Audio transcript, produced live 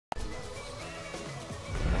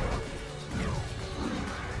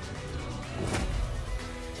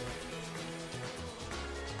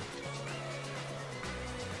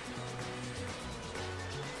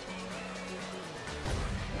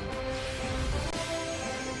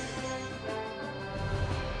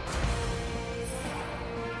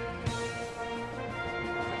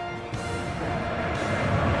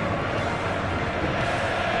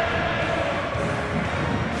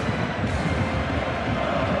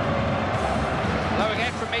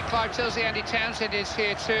Clive Tilsley, Andy Townsend is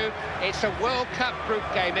here too. It's a World Cup group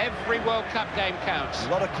game. Every World Cup game counts. A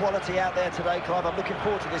lot of quality out there today, Clive. I'm looking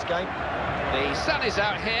forward to this game. The sun is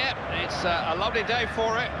out here. It's a lovely day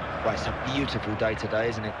for it. Well, it's a beautiful day today,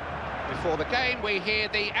 isn't it? Before the game, we hear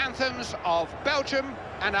the anthems of Belgium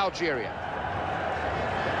and Algeria.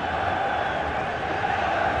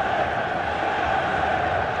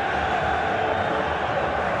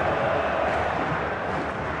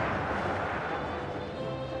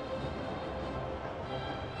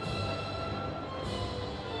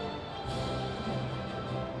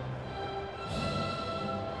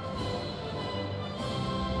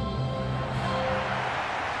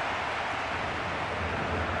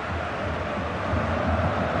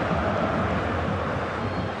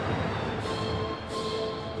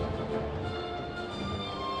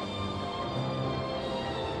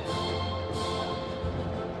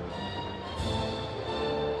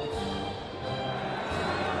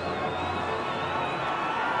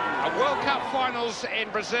 World Cup finals in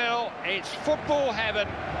Brazil. It's football heaven,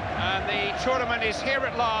 and the tournament is here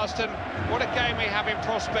at last, and what a game we have in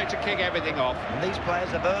prospect to kick everything off. And these players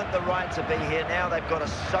have earned the right to be here now. They've got to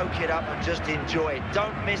soak it up and just enjoy it.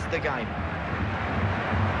 Don't miss the game.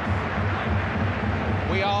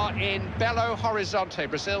 We are in Belo Horizonte,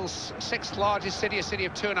 Brazil's sixth largest city, a city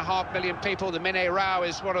of 2.5 million people. The Mineirão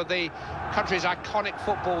is one of the country's iconic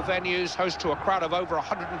football venues, host to a crowd of over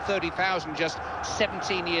 130,000 just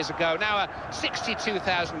 17 years ago. Now a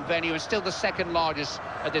 62,000 venue and still the second largest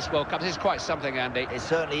at this World Cup. This is quite something, Andy. It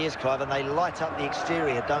certainly is, Clive, and they light up the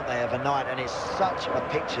exterior, don't they, overnight, and it's such a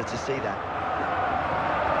picture to see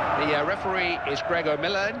that. The referee is Gregor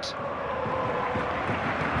Milland.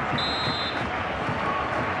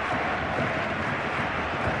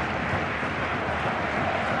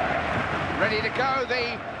 Ready to go,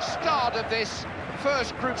 the start of this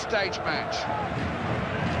first group stage match.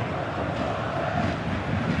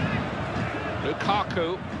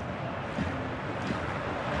 Lukaku.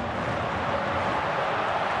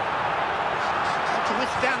 To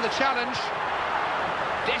withstand the challenge.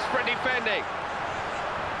 Desperate defending.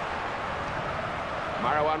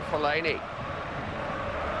 Marouane Fellaini.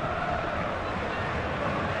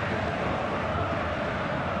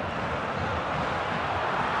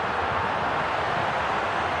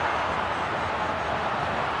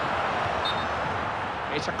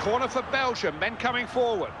 It's a corner for Belgium, men coming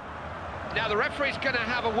forward. Now the referee's going to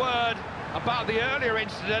have a word about the earlier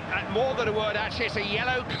incident, and more than a word, actually, it's a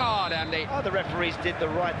yellow card, Andy. Oh, the referees did the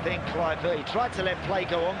right thing, Clive. He tried to let play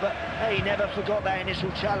go on, but hey, he never forgot that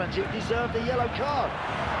initial challenge. It deserved a yellow card.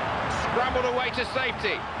 Scrambled away to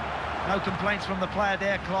safety. No complaints from the player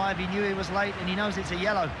there, Clive. He knew he was late, and he knows it's a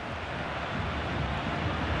yellow.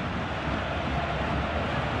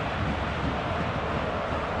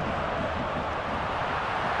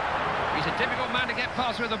 He's a difficult man to get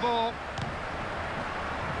past with the ball.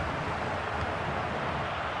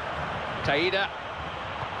 Taida.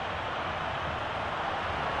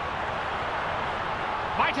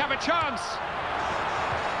 Might have a chance.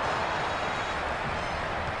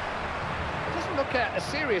 Doesn't look at a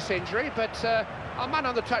serious injury, but our man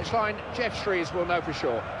on the touchline, Jeff Shreves, will know for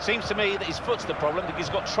sure. Seems to me that his foot's the problem because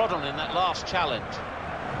he's got trod on in that last challenge.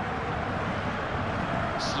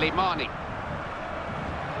 Slimani.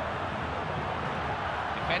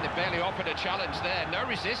 Defender barely offered a challenge there, no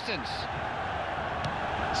resistance.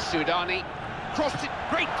 Sudani, crossed it,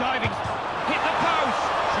 great diving, hit the post!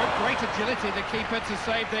 Showed great agility, the keeper, to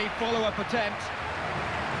save the follow-up attempt.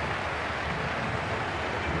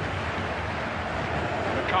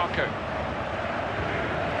 Lukaku.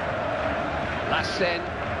 Lassen.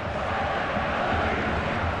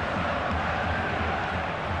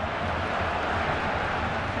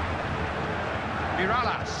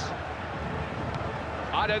 Miralas.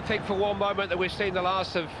 I don't think for one moment that we've seen the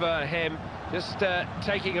last of him. Just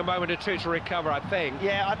taking a moment or two to recover, I think.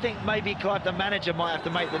 Yeah, I think maybe, Clive, the manager might have to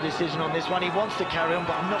make the decision on this one. He wants to carry on,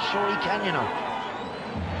 but I'm not sure he can, you know.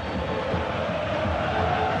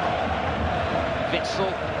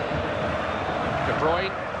 Witsel. De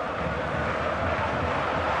Bruyne.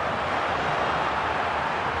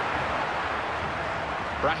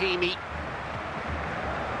 Brahimi.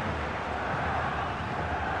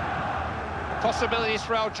 Possibilities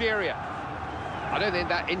for Algeria. I don't think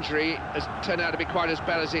that injury has turned out to be quite as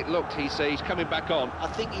bad as it looked. He's coming back on. I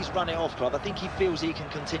think he's run it off, Clive. I think he feels he can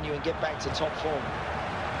continue and get back to top form.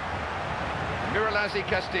 Miralazi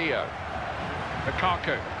Castillo.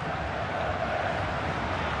 Lukaku.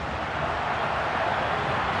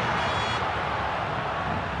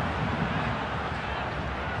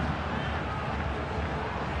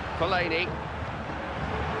 Fellaini.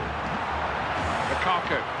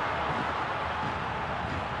 Lukaku.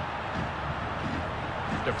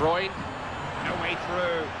 Bruyne, no way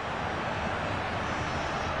through.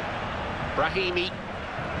 Brahimi.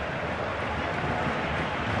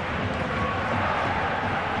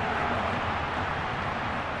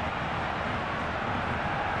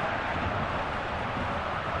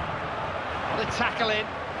 What a tackle in.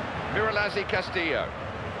 Miralazi Castillo.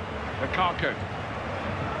 Lukaku.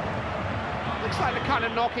 Looks like the kind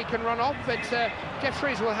of knock he can run off, but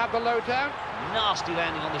Jeffries will have the load down. Nasty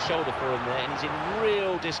landing on the shoulder for him there, and he's in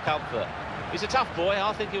real discomfort. He's a tough boy,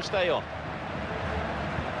 I think he'll stay on.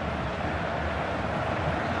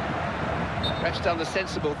 Ref's done the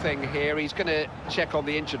sensible thing here. He's going to check on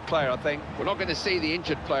the injured player, I think. We're not going to see the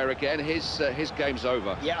injured player again. His game's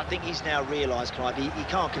over. Yeah, I think he's now realised, Clive, he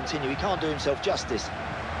can't continue. He can't do himself justice.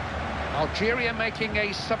 Algeria making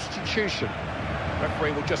a substitution.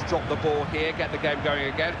 Referee will just drop the ball here, get the game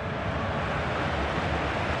going again.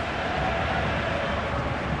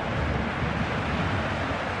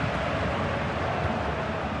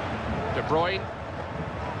 De Bruyne.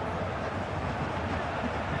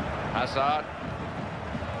 Hazard.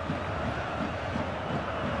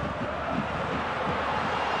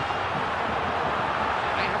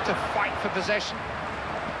 They have to fight for possession.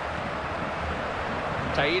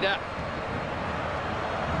 Taida.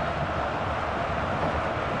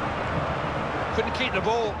 Couldn't keep the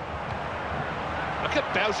ball. Look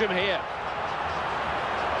at Belgium here.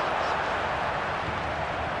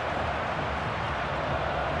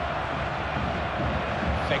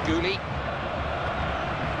 Feghouli.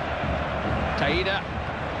 Taida.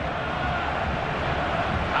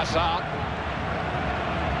 Hazard.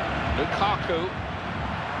 Lukaku.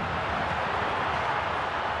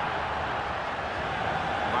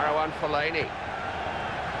 Marwan Fellaini.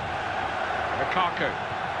 Lukaku.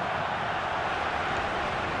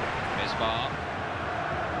 Misbah.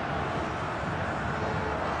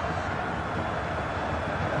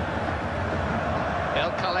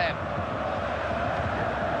 El Khalem.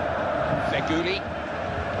 Feghouli.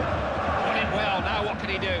 Got it well, now what can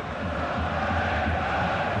he do?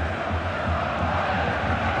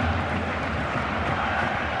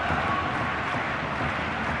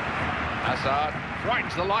 Hazard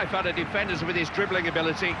frightens the life out of defenders with his dribbling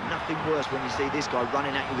ability. Nothing worse when you see this guy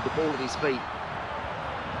running at you with the ball at his feet.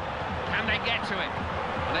 Can they get to it?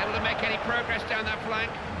 Unable to make any progress down that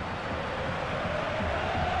flank.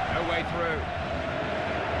 No way through.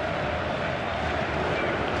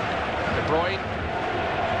 De Bruyne.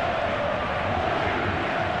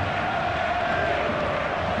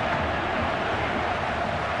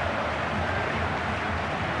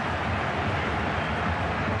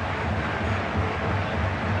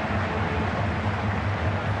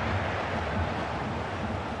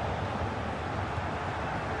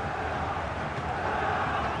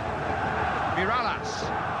 Miralas.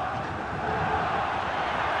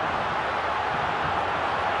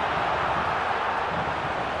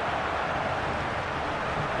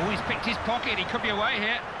 Oh, he's picked his pocket. He could be away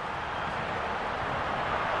here.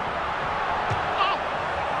 Oh!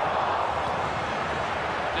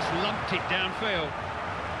 Just lumped it downfield.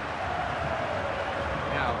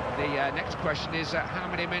 Now, the next question is how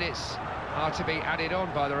many minutes are to be added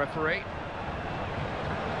on by the referee?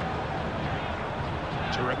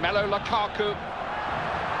 To Romelu Lukaku.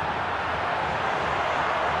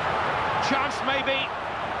 Chance maybe.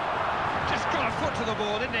 Just got a foot to the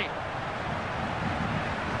ball, didn't he?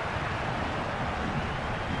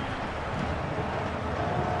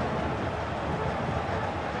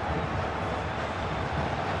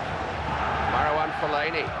 Marwan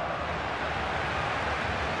Fellaini.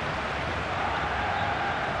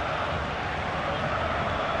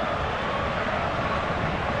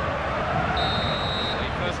 The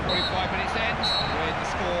first 45 minutes ends with the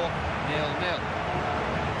score 0-0.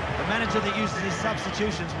 The manager that uses his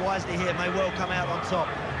substitutions wisely here may well come out on top,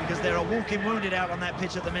 because there are walking wounded out on that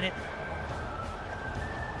pitch at the minute.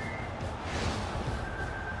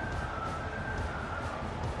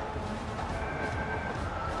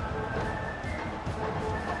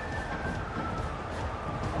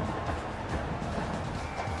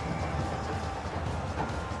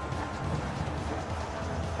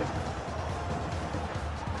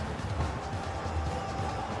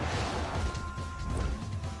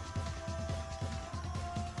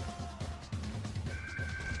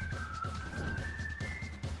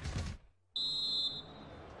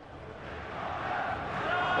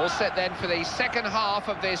 All set then for the second half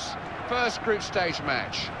of this first group stage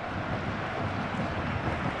match.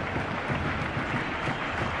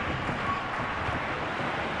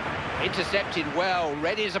 Intercepted well,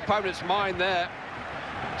 read his opponent's mind there.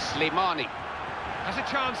 Slimani has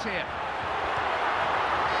a chance here.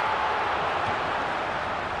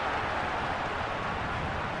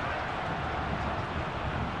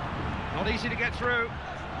 Not easy to get through.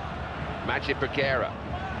 Magic Brazylia.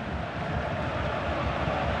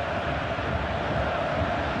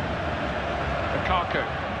 Lukaku.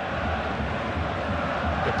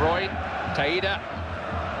 De Bruyne. Taida.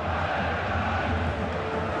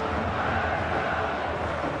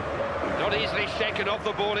 Not easily shaken off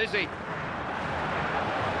the ball, is he?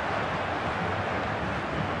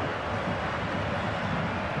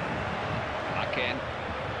 Again.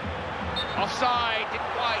 Offside, didn't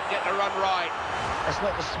quite get the run right. That's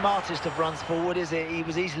not the smartest of runs forward, is it? He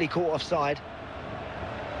was easily caught offside.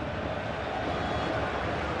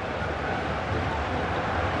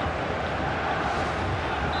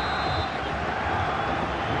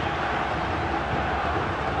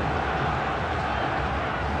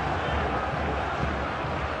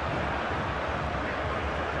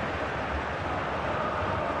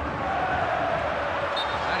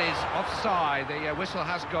 That is offside. The whistle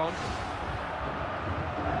has gone.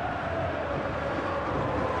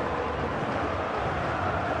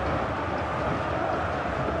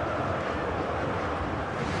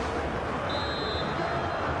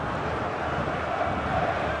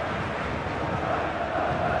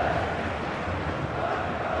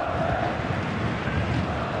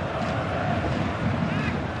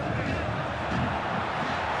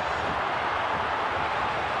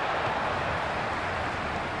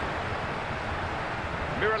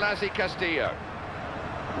 Castillo.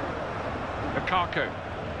 Lukaku.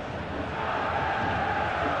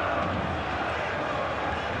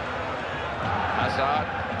 Hazard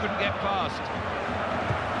couldn't get past.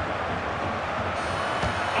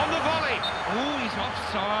 On the volley. Oh, he's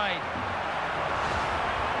offside.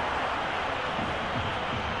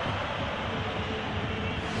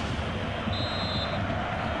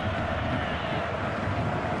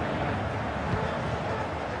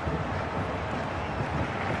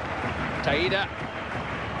 Taida.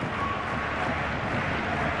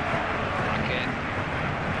 Again.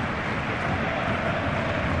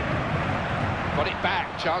 Got it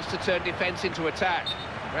back. Chance to turn defence into attack.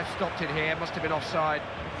 Ref stopped it here. Must have been offside.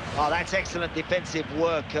 Oh, that's excellent defensive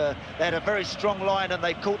work. They had a very strong line and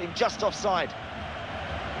they caught him just offside.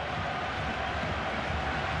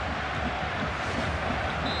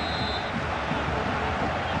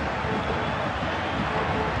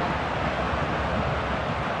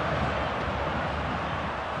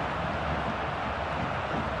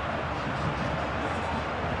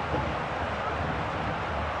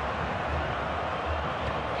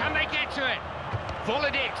 Get to it.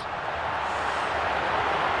 Volleyed it.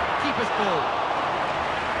 Keeper's ball.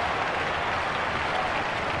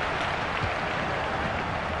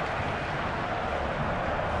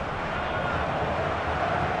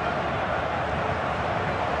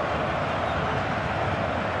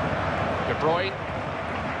 De Bruyne.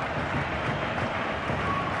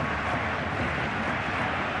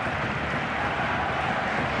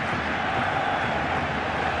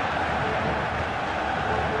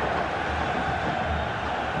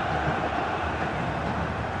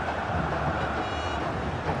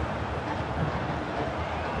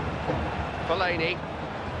 Fellaini.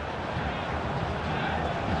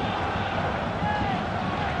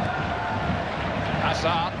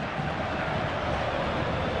 Hazard.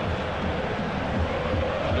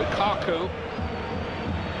 Lukaku.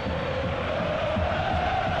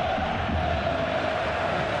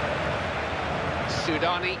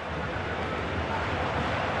 Sudani.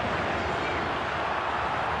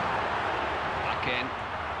 Again.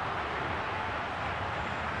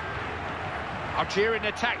 Algerian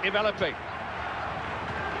attack developing.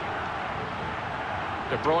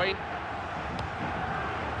 De Bruyne.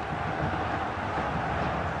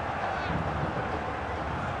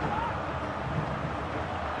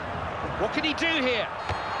 What can he do here?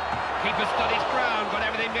 Keeper stood his ground, got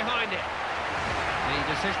everything behind it.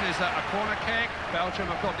 The decision is a corner kick. Belgium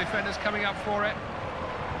have got defenders coming up for it.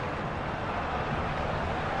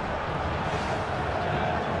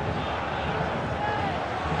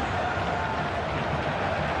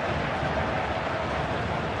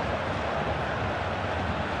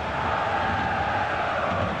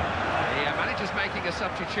 Making a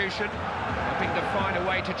substitution, hoping to find a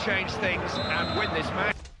way to change things and win this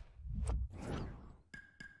match.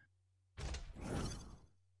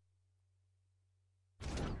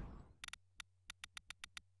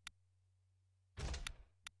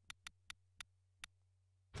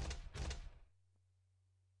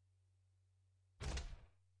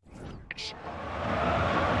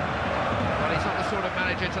 Well, he's not the sort of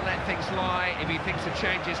manager to let things lie if he thinks a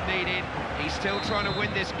change is needed. He's still trying to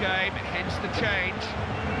win this game, hence the change.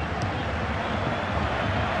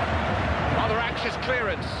 Rather anxious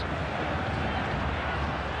clearance.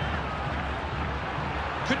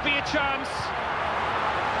 Could be a chance.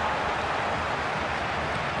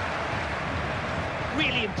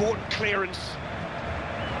 Really important clearance.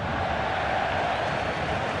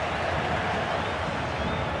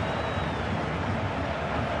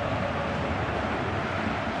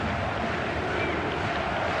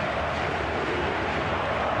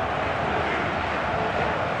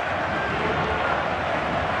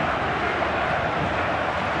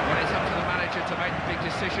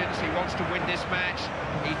 Decisions. He wants to win this match.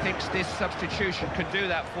 He thinks this substitution can do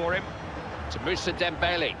that for him. To Moussa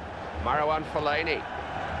Dembele, Marouane Fellaini.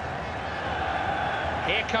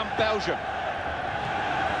 Here come Belgium.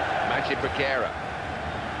 Magic Brazylia.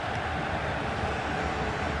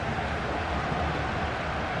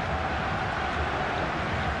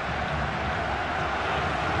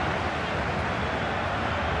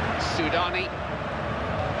 Sudani.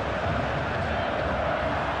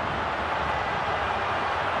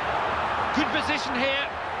 Good position here.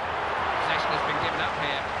 Possession has been given up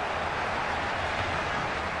here.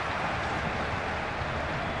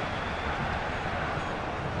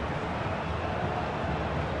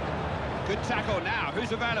 Good tackle now.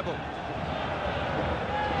 Who's available?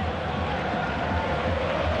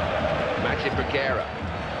 Magic Brazylia.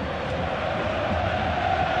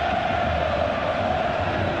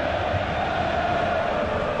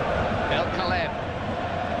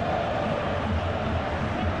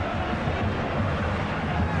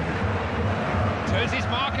 Turns his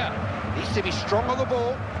marker. Needs to be strong on the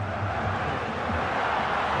ball.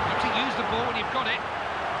 Got to use the ball when you've got it.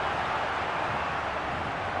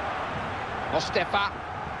 Mostefa.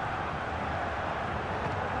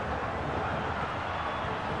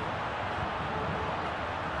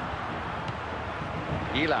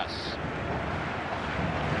 Ilas.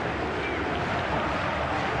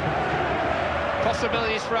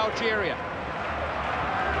 Possibilities for Algeria.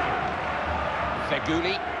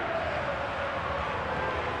 Feghouli.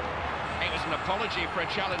 An apology for a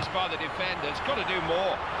challenge by the defender. It's got to do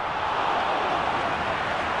more.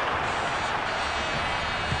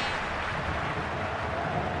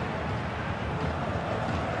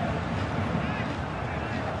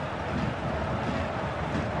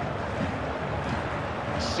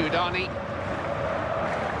 Sudani.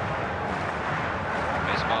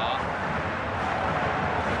 Misbar.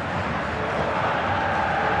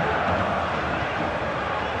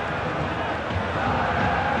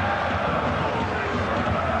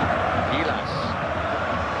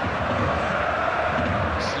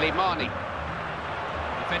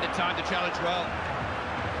 Defender timed the challenge well.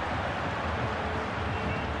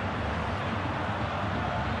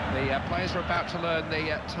 The players are about to learn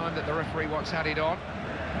the time that the referee wants added on.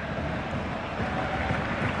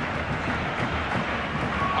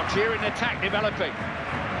 Algerian attack developing.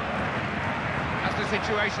 Has the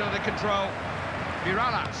situation under control.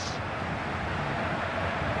 Miralas.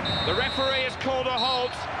 The referee has called a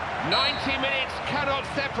halt. 90 minutes cannot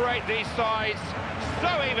separate these sides. So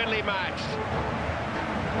evenly matched.